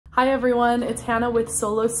Hi everyone, it's Hannah with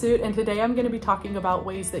SoloSuit, and today I'm going to be talking about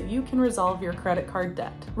ways that you can resolve your credit card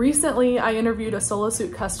debt. Recently, I interviewed a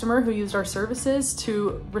SoloSuit customer who used our services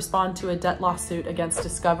to respond to a debt lawsuit against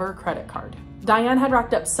Discover credit card. Diane had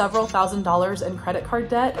racked up several $1,000s in credit card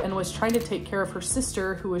debt and was trying to take care of her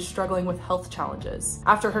sister who was struggling with health challenges.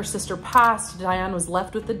 After her sister passed, Diane was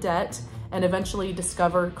left with the debt, and eventually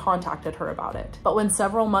Discover contacted her about it. But when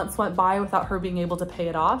several months went by without her being able to pay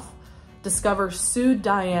it off, Discover sued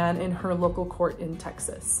Diane in her local court in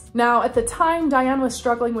Texas. Now, at the time, Diane was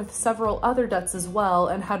struggling with several other debts as well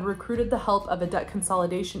and had recruited the help of a debt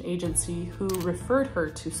consolidation agency who referred her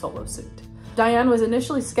to SoloSuit. Diane was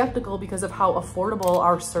initially skeptical because of how affordable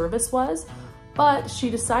our service was, but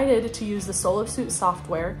she decided to use the SoloSuit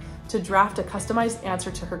software to draft a customized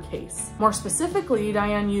answer to her case. More specifically,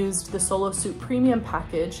 Diane used the SoloSuit Premium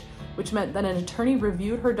Package, which meant that an attorney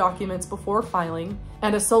reviewed her documents before filing,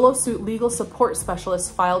 and a SoloSuit legal support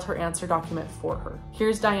specialist filed her answer document for her.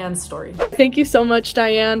 Here's Diane's story. Thank you so much,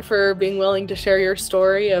 Diane, for being willing to share your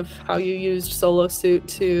story of how you used SoloSuit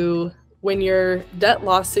to win your debt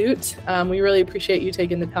lawsuit. We really appreciate you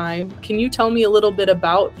taking the time. Can you tell me a little bit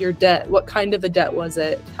about your debt? What kind of a debt was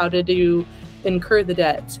it? How did you incur the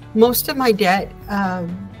debt? Most of my debt,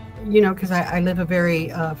 because I live a very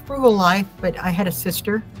frugal life, but I had a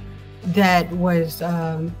sister that was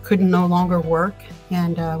couldn't no longer work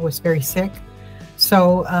and was very sick.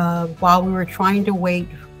 So while we were trying to wait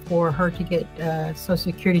for her to get Social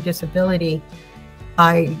Security disability,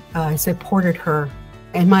 I supported her.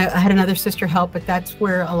 And I had another sister help, but that's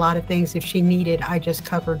where a lot of things, if she needed, I just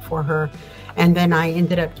covered for her. And then I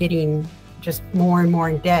ended up getting just more and more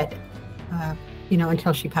in debt,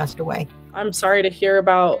 until she passed away. I'm sorry to hear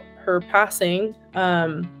about her passing.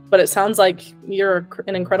 But it sounds like you're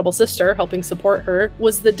an incredible sister helping support her.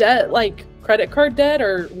 Was the debt like credit card debt,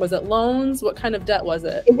 or was it loans? What kind of debt was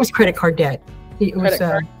it? It was credit card debt. It was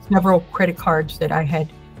several credit cards that I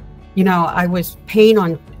had. I was paying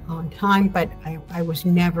on time, but I was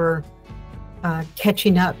never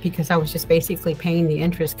catching up because I was just basically paying the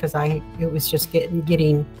interest because it was just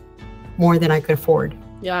getting more than I could afford.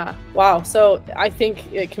 Yeah. Wow. So I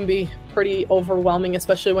think it can be pretty overwhelming,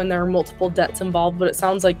 especially when there are multiple debts involved. But it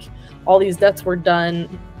sounds like all these debts were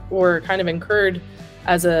kind of incurred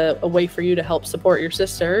as a way for you to help support your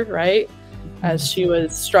sister, right? As she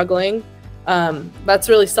was struggling. That's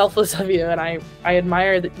really selfless of you. And I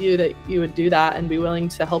admire that you would do that and be willing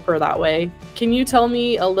to help her that way. Can you tell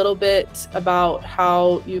me a little bit about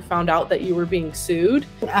how you found out that you were being sued?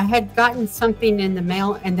 I had gotten something in the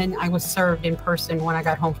mail, and then I was served in person when I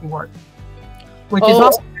got home from work, which is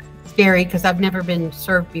also scary because I've never been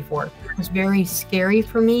served before. It was very scary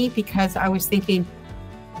for me because I was thinking,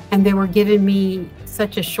 and they were giving me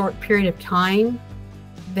such a short period of time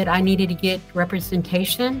that I needed to get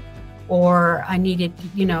representation, or I needed,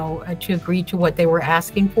 to agree to what they were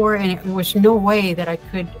asking for. And there was no way that I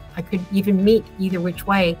could even meet either which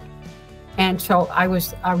way. And so I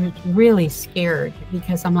was really scared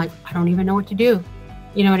because I'm like, I don't even know what to do.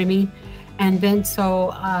 You know what I mean? And then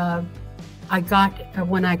so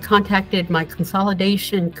when I contacted my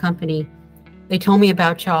consolidation company, they told me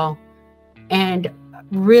about y'all. And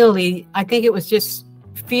really, I think it was just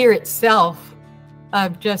fear itself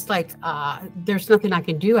of just like, there's nothing I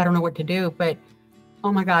can do. I don't know what to do. But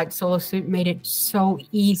oh my God, SoloSuit made it so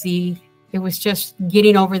easy. It was just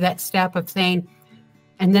getting over that step of saying,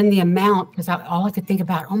 and then the amount, because all I could think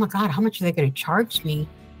about, oh my God, how much are they going to charge me?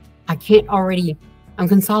 I'm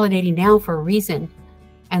consolidating now for a reason.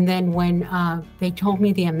 And then when they told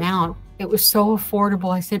me the amount, it was so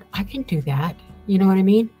affordable. I said, I can do that. You know what I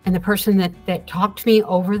mean? And the person that talked to me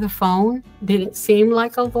over the phone didn't seem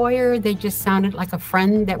like a lawyer. They just sounded like a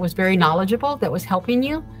friend that was very knowledgeable, that was helping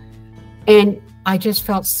you. And I just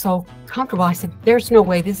felt so comfortable. I said, there's no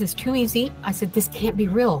way. This is too easy. I said, this can't be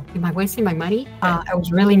real. Am I wasting my money? I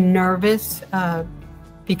was really nervous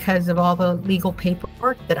because of all the legal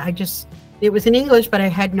paperwork it was in English, but I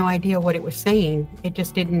had no idea what it was saying. It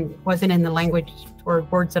just wasn't in the language or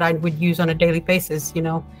words that I would use on a daily basis,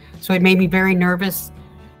 So it made me very nervous.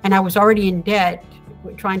 And I was already in debt,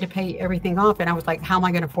 trying to pay everything off. And I was like, how am I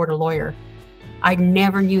going to afford a lawyer? I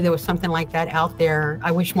never knew there was something like that out there.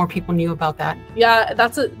 I wish more people knew about that. Yeah,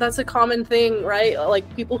 that's a common thing, right?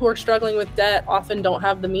 Like people who are struggling with debt often don't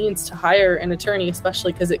have the means to hire an attorney,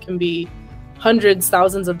 especially because it can be hundreds,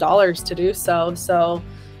 thousands of dollars to do so. So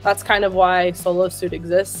that's kind of why SoloSuit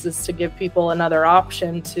exists, is to give people another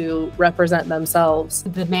option to represent themselves.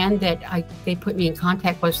 The man that they put me in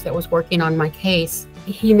contact with that was working on my case,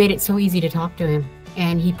 he made it so easy to talk to him.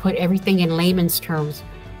 And he put everything in layman's terms.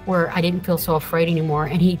 where I didn't feel so afraid anymore.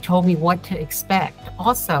 And he told me what to expect.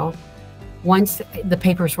 Also, once the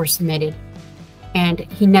papers were submitted, and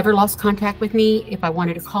he never lost contact with me. If I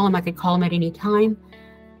wanted to call him, I could call him at any time.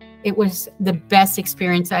 It was the best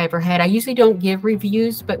experience I ever had. I usually don't give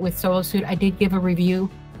reviews, but with SoloSuit, I did give a review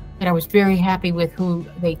that I was very happy with who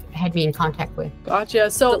they had me in contact with.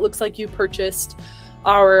 Gotcha. So it looks like you purchased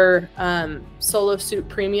our SoloSuit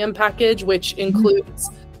Premium Package, which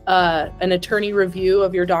includes an attorney review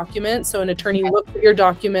of your documents. So an attorney looks at your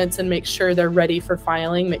documents and makes sure they're ready for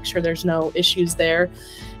filing, make sure there's no issues there.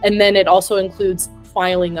 And then it also includes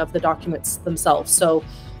filing of the documents themselves. So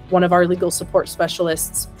one of our legal support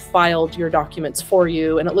specialists filed your documents for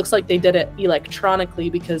you, and it looks like they did it electronically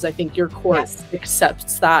because I think your court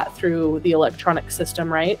accepts that through the electronic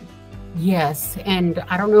system, right? Yes, and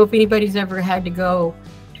I don't know if anybody's ever had to go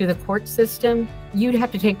to the court system. You'd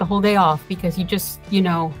have to take the whole day off because you just, you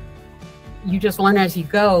know, you just learn as you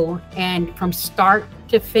go. And from start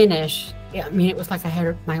to finish, I mean, it was like I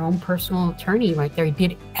had my own personal attorney right there. He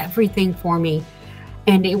did everything for me.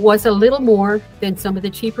 And it was a little more than some of the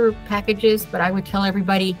cheaper packages, but I would tell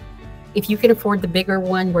everybody, if you can afford the bigger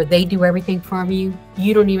one where they do everything for you,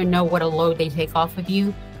 you don't even know what a load they take off of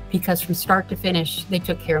you, because from start to finish, they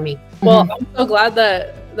took care of me. Well, I'm so glad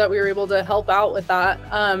that we were able to help out with that.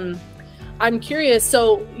 I'm curious,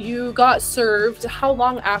 so you got served. How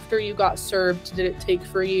long after you got served did it take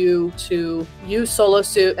for you to use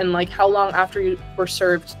SoloSuit, and like how long after you were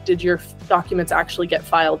served did your documents actually get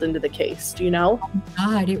filed into the case? Do you know? Oh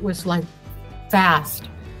God, it was like fast.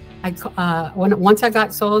 Once I got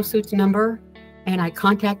SoloSuit's number and I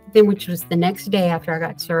contacted them, which was the next day after I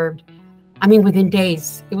got served, I mean, within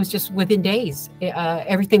days, it was just within days,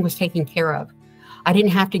 everything was taken care of. I didn't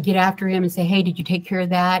have to get after him and say, hey, did you take care of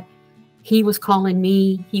that? He was calling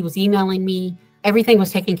me, he was emailing me, everything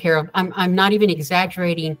was taken care of. I'm not even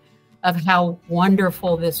exaggerating of how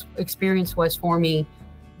wonderful this experience was for me,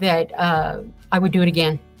 that I would do it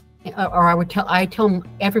again. Or I tell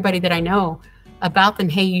everybody that I know about them,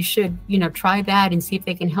 hey, you should, you know, try that and see if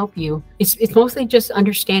they can help you. It's mostly just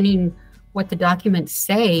understanding what the documents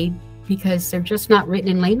say, because they're just not written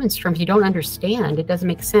in layman's terms. You don't understand. It doesn't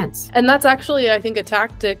make sense. And that's actually, I think, a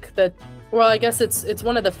tactic that, well, I guess it's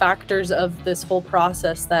one of the factors of this whole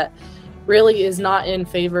process that really is not in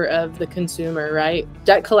favor of the consumer, right?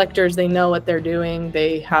 Debt collectors, they know what they're doing.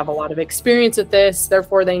 They have a lot of experience with this.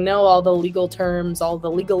 Therefore, they know all the legal terms, all the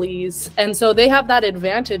legalese. And so they have that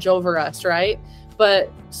advantage over us, right? But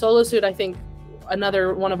SoloSuit, I think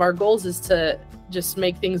another one of our goals is to just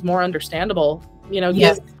make things more understandable. You know,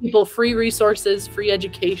 give people free resources, free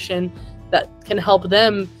education that can help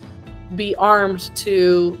them be armed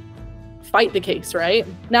to fight the case, right?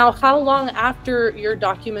 Now, how long after your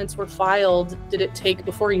documents were filed did it take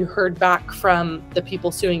before you heard back from the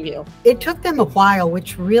people suing you? It took them a while,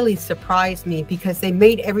 which really surprised me, because they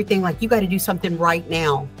made everything like, you got to do something right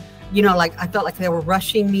now. You know, like I felt like they were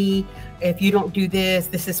rushing me. If you don't do this,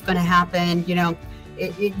 this is going to happen. You know,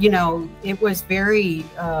 it was very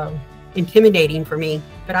intimidating for me.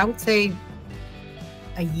 But I would say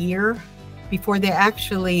a year before they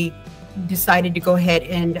actually decided to go ahead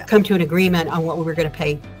and come to an agreement on what we were going to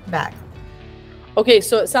pay back. Okay,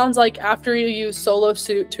 so it sounds like after you used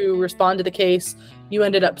SoloSuit to respond to the case, you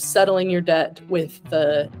ended up settling your debt with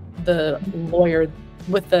the lawyer,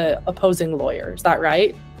 with the opposing lawyer. Is that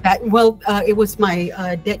right? It was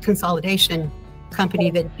my debt consolidation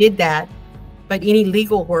company that did that, but any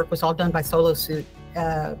legal work was all done by SoloSuit,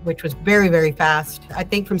 which was very, very fast. I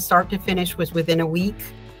think from start to finish was within a week.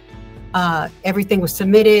 Everything was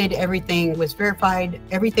submitted, everything was verified,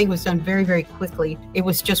 everything was done very, very quickly. It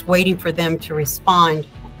was just waiting for them to respond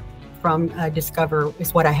from Discover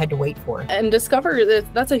is what I had to wait for. And Discover,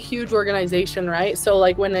 that's a huge organization, right? So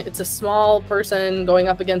like when it's a small person going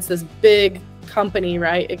up against this big company,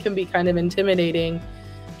 right, it can be kind of intimidating.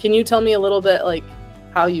 Can you tell me a little bit like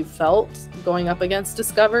how you felt going up against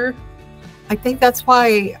Discover? I think that's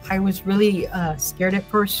why I was really scared at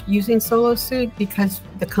first using SoloSuit, because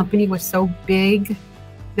the company was so big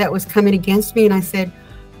that was coming against me. And I said,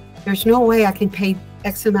 there's no way I can pay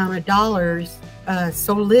X amount of dollars,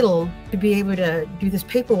 so little, to be able to do this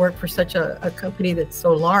paperwork for such a company that's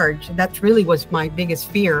so large. That really was my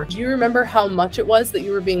biggest fear. Do you remember how much it was that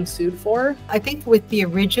you were being sued for? I think with the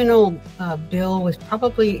original bill was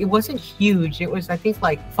probably, it wasn't huge. It was, I think,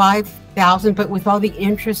 like $5,000, but with all the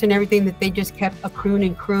interest and everything that they just kept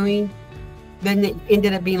accruing, then it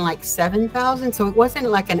ended up being like $7,000. So it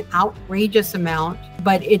wasn't like an outrageous amount,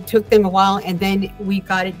 but it took them a while. And then we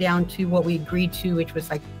got it down to what we agreed to, which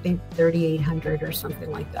was like, I think $3,800 or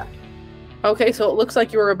something like that. Okay, so it looks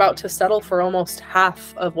like you were about to settle for almost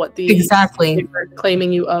half of what Exactly. they were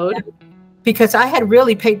claiming you owed. Yeah. Because I had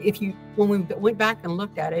really paid, when we went back and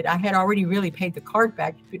looked at it, I had already really paid the card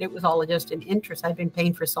back. It was all just an interest. I'd been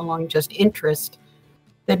paying for so long, just interest,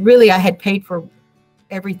 that really I had paid for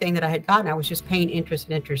everything that I had gotten. I was just paying interest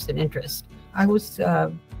and interest and interest. I was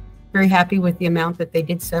very happy with the amount that they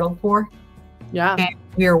did settle for. Yeah. And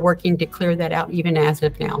we are working to clear that out even as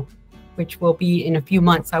of now, which will be in a few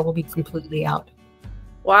months. I will be completely out.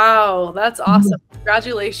 Wow, that's awesome.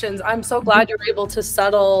 Congratulations. I'm so glad you were able to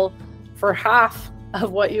settle for half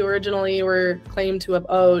of what you originally were claimed to have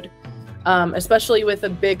owed, especially with a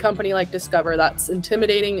big company like Discover. That's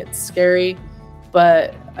intimidating, it's scary,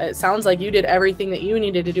 but it sounds like you did everything that you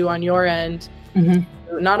needed to do on your end,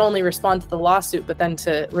 not only respond to the lawsuit, but then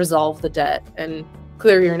to resolve the debt and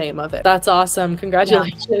clear your name of it. That's awesome.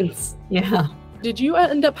 Congratulations. Yeah. Did you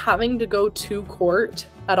end up having to go to court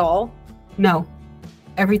at all? No.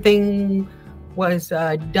 Everything was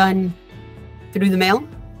done through the mail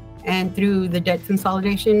and through the debt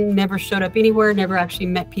consolidation. Never showed up anywhere, never actually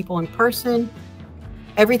met people in person.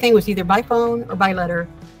 Everything was either by phone or by letter,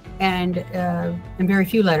 and very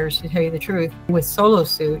few letters, to tell you the truth. With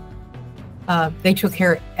SoloSuit, they took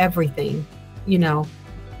care of everything, you know,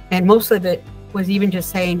 and most of it was even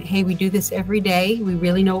just saying, hey, we do this every day. We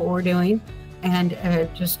really know what we're doing. And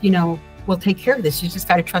just, you know, we'll take care of this. You just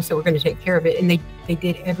got to trust that we're going to take care of it. And they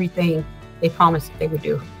did everything they promised that they would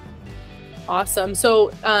do. Awesome.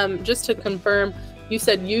 So just to confirm, you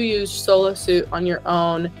said you used SoloSuit on your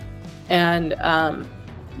own, and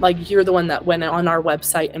like you're the one that went on our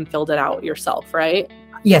website and filled it out yourself, right?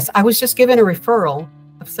 Yes, I was just given a referral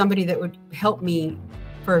of somebody that would help me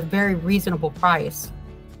for a very reasonable price.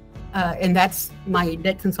 And that's my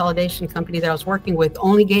debt consolidation company that I was working with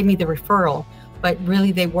only gave me the referral, but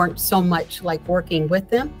really they weren't so much like working with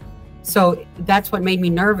them. So that's what made me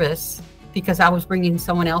nervous, because I was bringing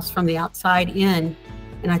someone else from the outside in,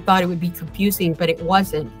 and I thought it would be confusing, but it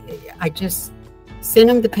wasn't. I just sent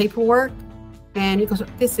him the paperwork, and he goes,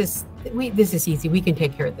 this is easy. We can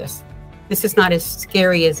take care of this. This is not as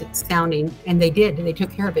scary as it's sounding. And they did, and they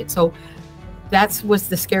took care of it. So that was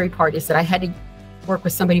the scary part, is that I had to work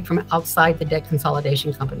with somebody from outside the debt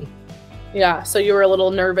consolidation company. Yeah, so you were a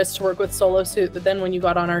little nervous to work with SoloSuit, but then when you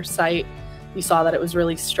got on our site, you saw that it was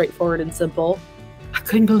really straightforward and simple. I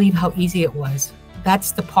couldn't believe how easy it was.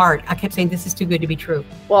 That's the part. I kept saying, this is too good to be true.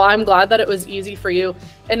 Well, I'm glad that it was easy for you.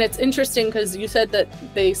 And it's interesting because you said that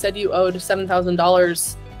they said you owed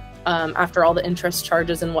 $7,000 after all the interest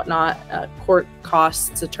charges and whatnot, court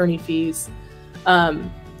costs, attorney fees.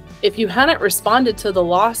 If you hadn't responded to the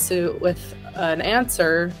lawsuit with an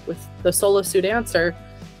answer, with the SoloSuit answer,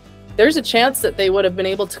 there's a chance that they would have been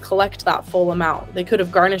able to collect that full amount. They could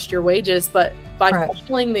have garnished your wages, but by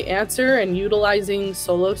following the answer and utilizing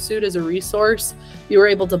SoloSuit as a resource, you were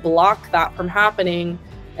able to block that from happening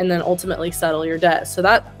and then ultimately settle your debt. So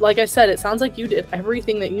that, like I said, it sounds like you did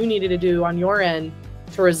everything that you needed to do on your end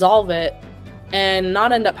to resolve it and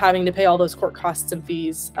not end up having to pay all those court costs and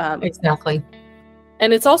fees. Exactly.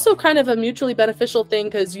 And it's also kind of a mutually beneficial thing,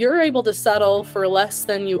 because you're able to settle for less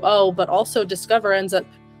than you owe, but also Discover ends up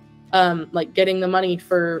like getting the money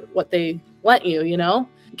for what they lent you, you know?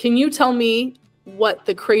 Can you tell me what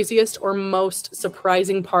the craziest or most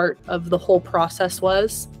surprising part of the whole process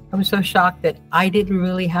was? I was so shocked that I didn't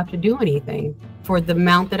really have to do anything. For the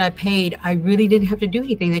amount that I paid, I really didn't have to do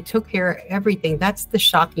anything. They took care of everything. That's the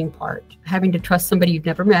shocking part. Having to trust somebody you've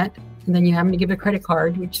never met, and then you having to give a credit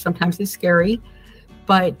card, which sometimes is scary.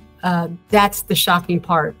 But that's the shocking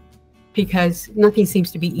part, because nothing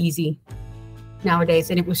seems to be easy nowadays,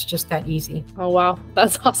 and it was just that easy. Oh, wow.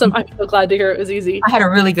 That's awesome. I'm so glad to hear it was easy. I had a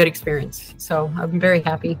really good experience, so I'm very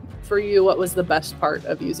happy. For you, what was the best part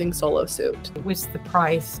of using SoloSuit? It was the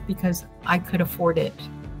price, because I could afford it.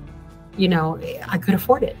 You know, I could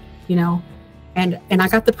afford it, you know, and I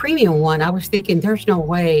got the premium one. I was thinking, there's no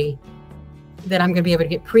way that I'm going to be able to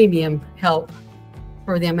get premium help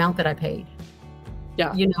for the amount that I paid.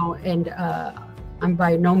 Yeah. You know, and I'm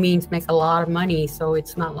by no means make a lot of money, so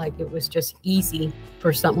it's not like it was just easy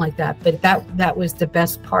for something like that. But that was the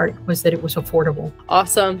best part, was that it was affordable.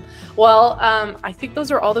 Awesome. Well, I think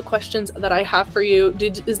those are all the questions that I have for you.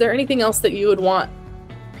 Is there anything else that you would want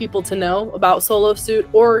people to know about SoloSuit,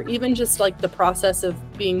 or even just like the process of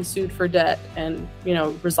being sued for debt and, you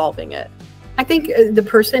know, resolving it? I think the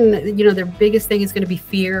person, you know, their biggest thing is going to be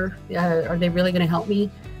fear. Are they really going to help me?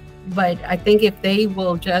 But I think if they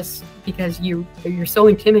will just, because you're so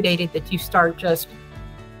intimidated that you start just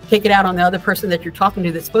take it out on the other person that you're talking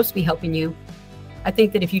to that's supposed to be helping you. I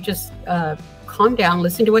think that if you just calm down,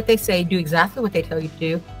 listen to what they say, do exactly what they tell you to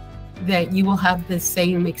do, that you will have the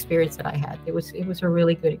same experience that I had. It was a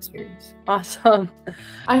really good experience. Awesome.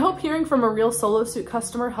 I hope hearing from a real SoloSuit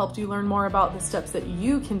customer helped you learn more about the steps that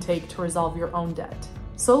you can take to resolve your own debt.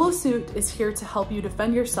 SoloSuit is here to help you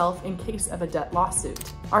defend yourself in case of a debt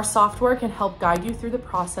lawsuit. Our software can help guide you through the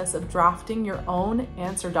process of drafting your own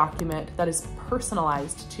answer document that is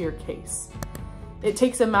personalized to your case. It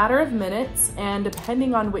takes a matter of minutes, and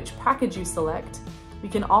depending on which package you select, we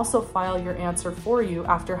can also file your answer for you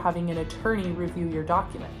after having an attorney review your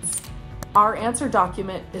documents. Our answer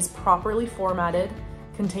document is properly formatted,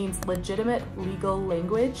 contains legitimate legal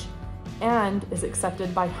language, and is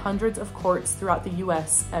accepted by hundreds of courts throughout the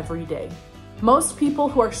US every day. Most people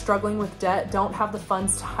who are struggling with debt don't have the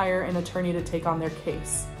funds to hire an attorney to take on their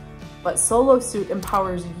case, but SoloSuit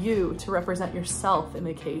empowers you to represent yourself in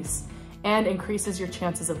the case and increases your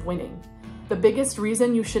chances of winning. The biggest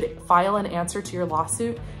reason you should file an answer to your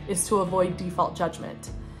lawsuit is to avoid default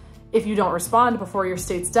judgment. If you don't respond before your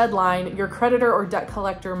state's deadline, your creditor or debt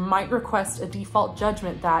collector might request a default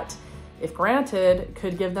judgment that, if granted,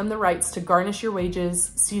 could give them the rights to garnish your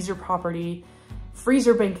wages, seize your property, freeze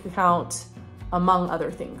your bank account, among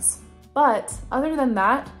other things. But other than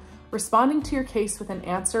that, responding to your case with an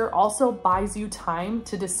answer also buys you time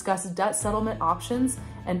to discuss debt settlement options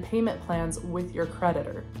and payment plans with your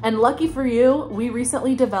creditor. And lucky for you, we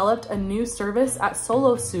recently developed a new service at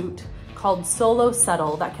SoloSuit called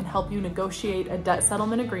SoloSettle that can help you negotiate a debt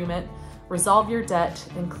settlement agreement, resolve your debt,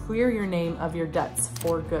 and clear your name of your debts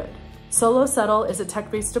for good. SoloSettle is a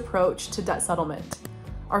tech-based approach to debt settlement.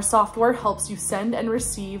 Our software helps you send and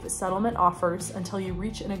receive settlement offers until you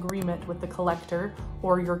reach an agreement with the collector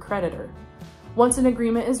or your creditor. Once an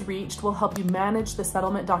agreement is reached, we'll help you manage the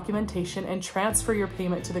settlement documentation and transfer your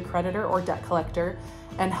payment to the creditor or debt collector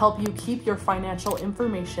and help you keep your financial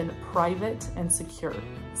information private and secure.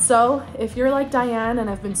 So if you're like Diane and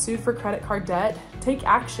have been sued for credit card debt, take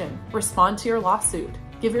action, respond to your lawsuit,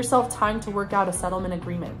 give yourself time to work out a settlement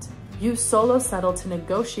agreement. Use SoloSettle to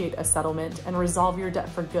negotiate a settlement and resolve your debt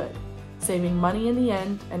for good, saving money in the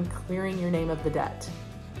end and clearing your name of the debt.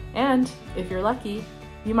 And if you're lucky,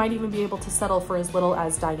 you might even be able to settle for as little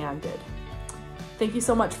as Diane did. Thank you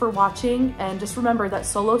so much for watching, and just remember that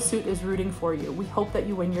SoloSuit is rooting for you. We hope that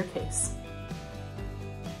you win your case.